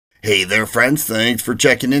Hey there, friends. Thanks for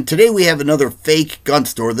checking in. Today we have another fake gun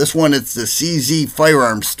store. This one, it's the CZ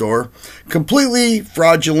Firearms Store. Completely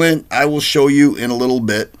fraudulent. I will show you in a little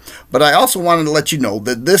bit. But I also wanted to let you know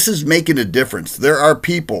that this is making a difference. There are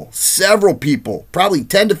people, several people, probably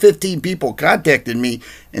 10 to 15 people contacted me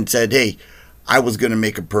and said, hey, I was going to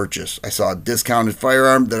make a purchase. I saw a discounted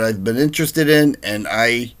firearm that I've been interested in, and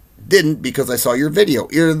I didn't because I saw your video.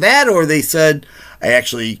 Either that or they said I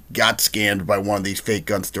actually got scammed by one of these fake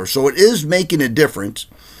gun stores. So it is making a difference.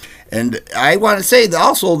 And I want to say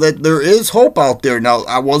also that there is hope out there. Now,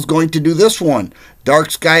 I was going to do this one,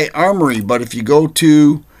 Dark Sky Armory, but if you go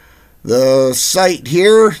to the site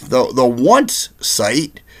here, the once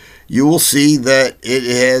site, you will see that it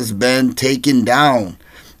has been taken down.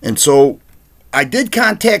 And so I did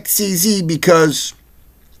contact CZ because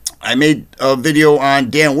I made a video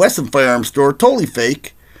on Dan Wesson Firearms Store, totally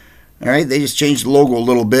fake. All right, they just changed the logo a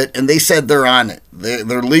little bit, and they said they're on it.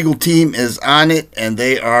 Their legal team is on it, and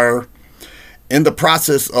they are in the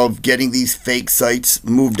process of getting these fake sites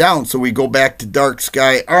moved down. So we go back to Dark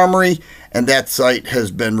Sky Armory, and that site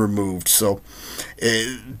has been removed. So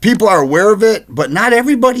people are aware of it, but not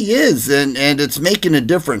everybody is, and it's making a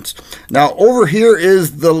difference. Now, over here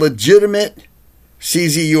is the legitimate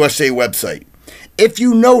CZ USA website. If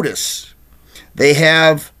you notice, they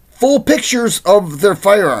have full pictures of their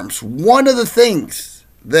firearms. One of the things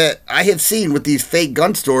that I have seen with these fake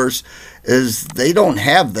gun stores is they don't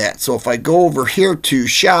have that. So if I go over here to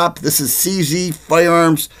shop, this is CZ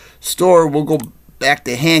Firearms Store. We'll go back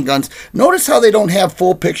to handguns. Notice how they don't have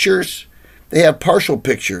full pictures. They have partial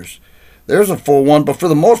pictures. There's a full one, but for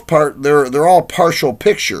the most part, they're all partial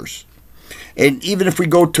pictures. And even if we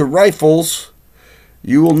go to rifles,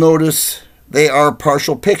 you will notice they are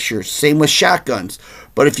partial pictures. Same with shotguns.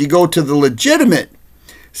 But if you go to the legitimate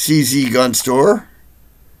CZ gun store,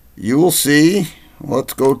 you will see,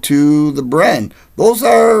 let's go to the Bren. Those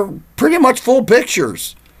are pretty much full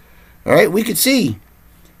pictures. All right, we can see.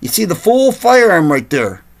 You see the full firearm right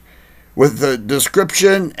there with the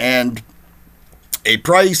description and a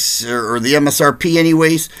price or the MSRP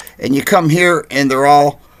anyways. And you come here and they're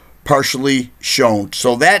all partially shown.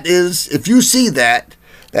 So that is, if you see that,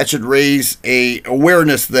 that should raise a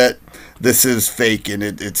awareness that this is fake and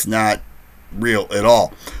it's not real at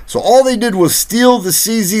all. So all they did was steal the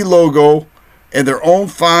CZ logo in their own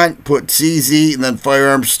font, put CZ and then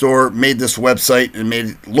Firearms Store, made this website and made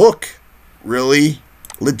it look really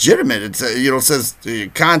legitimate. It's it says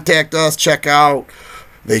contact us, check out.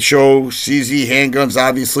 They show CZ handguns.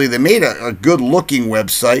 Obviously, they made a good looking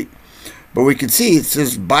website, but we can see it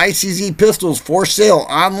says buy CZ pistols for sale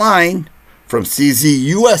online from CZ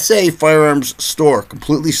USA Firearms Store.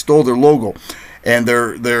 Completely stole their logo and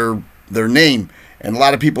their name. And a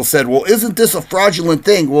lot of people said, well, isn't this a fraudulent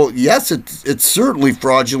thing? Well, yes, it's certainly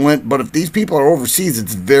fraudulent, but if these people are overseas,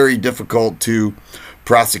 it's very difficult to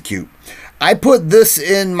prosecute. I put this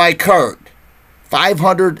in my cart,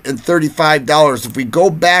 $535. If we go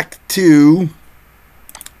back to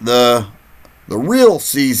the real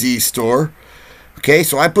CZ store, okay,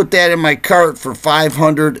 so I put that in my cart for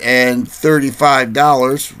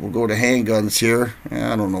 $535. We'll go to handguns here.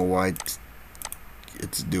 I don't know why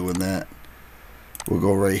it's doing that. We'll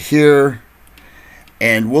go right here,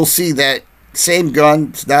 and we'll see that same gun.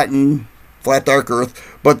 It's not in flat dark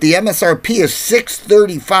earth, but the MSRP is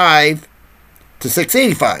 $635 to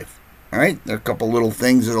 $685. All right, there are a couple little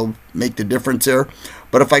things that'll make the difference there.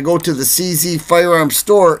 But if I go to the CZ Firearms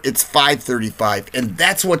Store, it's $535, and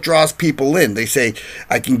that's what draws people in. They say,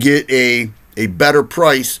 I can get a better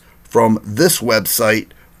price from this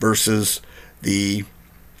website versus the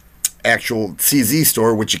actual CZ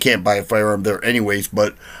store, which you can't buy a firearm there anyways,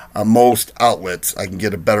 but most outlets, I can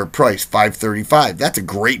get a better price, $535. That's a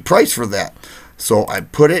great price for that. So I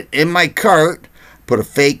put it in my cart, put a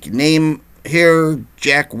fake name here,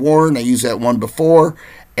 Jack Warren. I used that one before,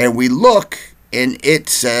 and we look, and it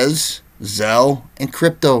says Zelle and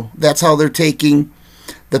crypto. That's how they're taking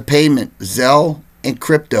the payment, Zelle and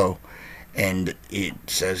crypto. And it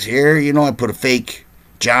says here, I put a fake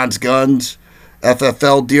John's Guns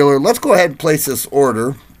FFL dealer. Let's go ahead and place this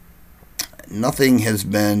order. Nothing has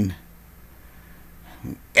been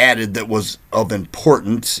added that was of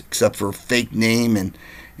importance except for a fake name. And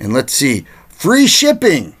let's see, free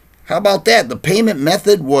shipping. How about that? The payment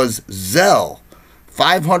method was Zelle,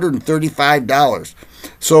 $535.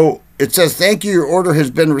 So it says, thank you, your order has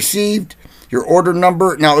been received. Your order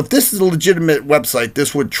number. Now, if this is a legitimate website,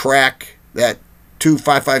 this would track that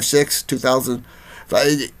 2556, 2000.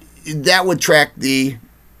 That would track the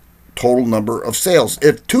total number of sales.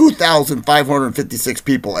 If 2,556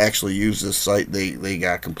 people actually use this site, they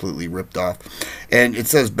got completely ripped off. And it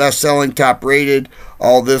says best-selling, top-rated,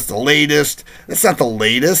 all this, the latest. It's not the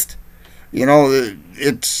latest. You know,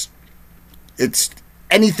 it's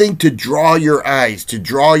anything to draw your eyes, to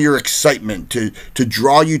draw your excitement, to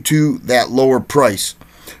draw you to that lower price.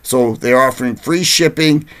 So they're offering free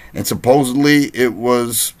shipping, and supposedly it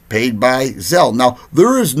was paid by Zelle. Now,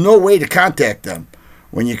 there is no way to contact them.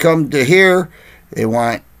 When you come to here, they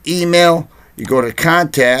want email. You go to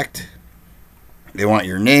contact. They want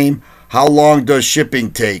your name. How long does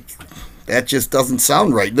shipping take? That just doesn't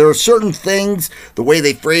sound right. There are certain things, the way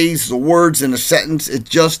they phrase the words in a sentence, it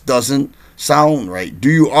just doesn't sound right. Do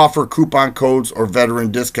you offer coupon codes or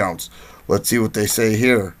veteran discounts? Let's see what they say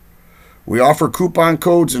here. We offer coupon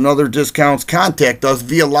codes and other discounts. Contact us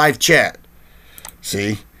via live chat.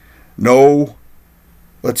 See? No.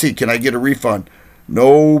 Let's see. Can I get a refund?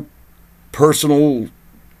 No personal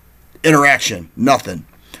interaction. Nothing.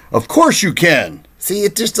 Of course you can. See,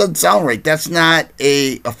 it just doesn't sound right. That's not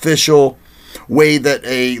a official way that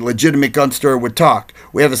a legitimate gun store would talk.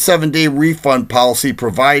 We have a 7-day refund policy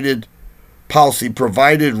provided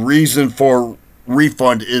reason for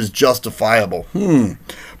refund is justifiable.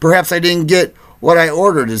 Perhaps I didn't get what I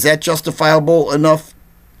ordered. Is that justifiable enough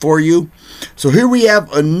for you? So here we have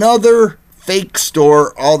another fake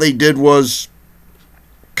store. All they did was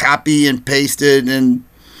copy and pasted, and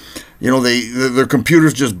you know, their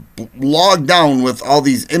computers just logged down with all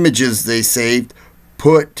these images they saved,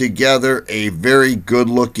 put together a very good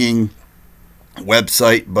looking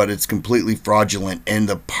website, but it's completely fraudulent. And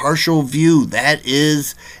the partial view, that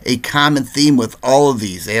is a common theme with all of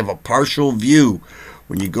these. They have a partial view.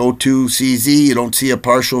 When you go to CZ, you don't see a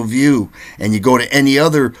partial view. And you go to any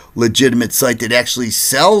other legitimate site that actually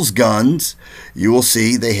sells guns, you will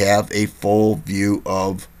see they have a full view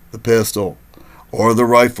of the pistol or the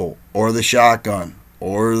rifle or the shotgun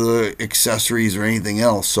or the accessories or anything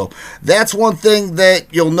else. So that's one thing that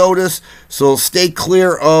you'll notice. So stay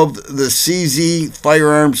clear of the CZ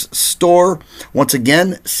Firearms Store. Once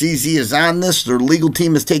again, CZ is on this. Their legal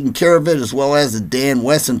team is taking care of it, as well as the Dan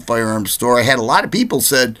Wesson Firearms Store. I had a lot of people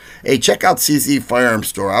said, hey, check out CZ Firearms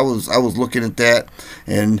Store. I was looking at that,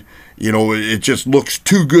 and you know, it just looks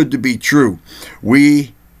too good to be true.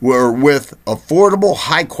 We're with affordable,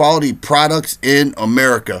 high-quality products in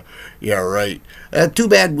America. Yeah, right. Too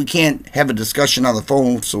bad we can't have a discussion on the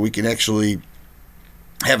phone so we can actually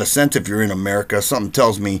have a sense if you're in America. Something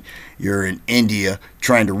tells me you're in India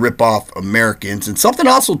trying to rip off Americans. And something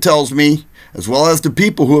also tells me, as well as the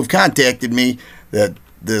people who have contacted me, that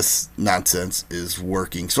this nonsense is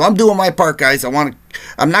working. So I'm doing my part, guys. I'm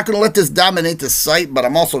not going to let this dominate the site, but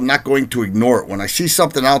I'm also not going to ignore it. When I see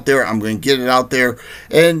something out there, I'm going to get it out there.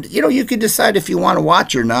 And, you know, you can decide if you want to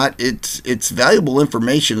watch or not. It's valuable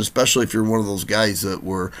information, especially if you're one of those guys that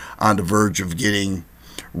were on the verge of getting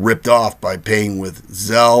ripped off by paying with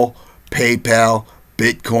Zelle, PayPal,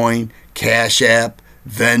 Bitcoin, Cash App,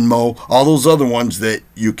 Venmo, all those other ones that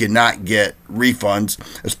you cannot get refunds,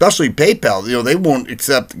 especially PayPal. You know, they won't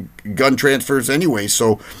accept gun transfers anyway,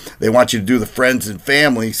 so they want you to do the friends and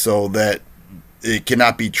family so that it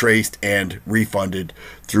cannot be traced and refunded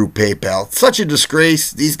through PayPal. Such a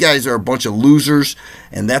disgrace. These guys are a bunch of losers,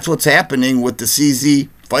 and that's what's happening with the CZ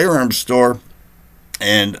Firearms Store.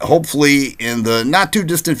 And hopefully in the not too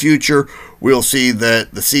distant future, we'll see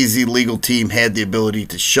that the CZ legal team had the ability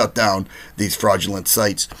to shut down these fraudulent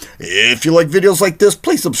sites. If you like videos like this,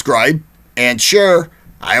 please subscribe and share.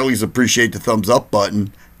 I always appreciate the thumbs up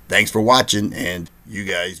button. Thanks for watching, and you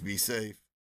guys be safe.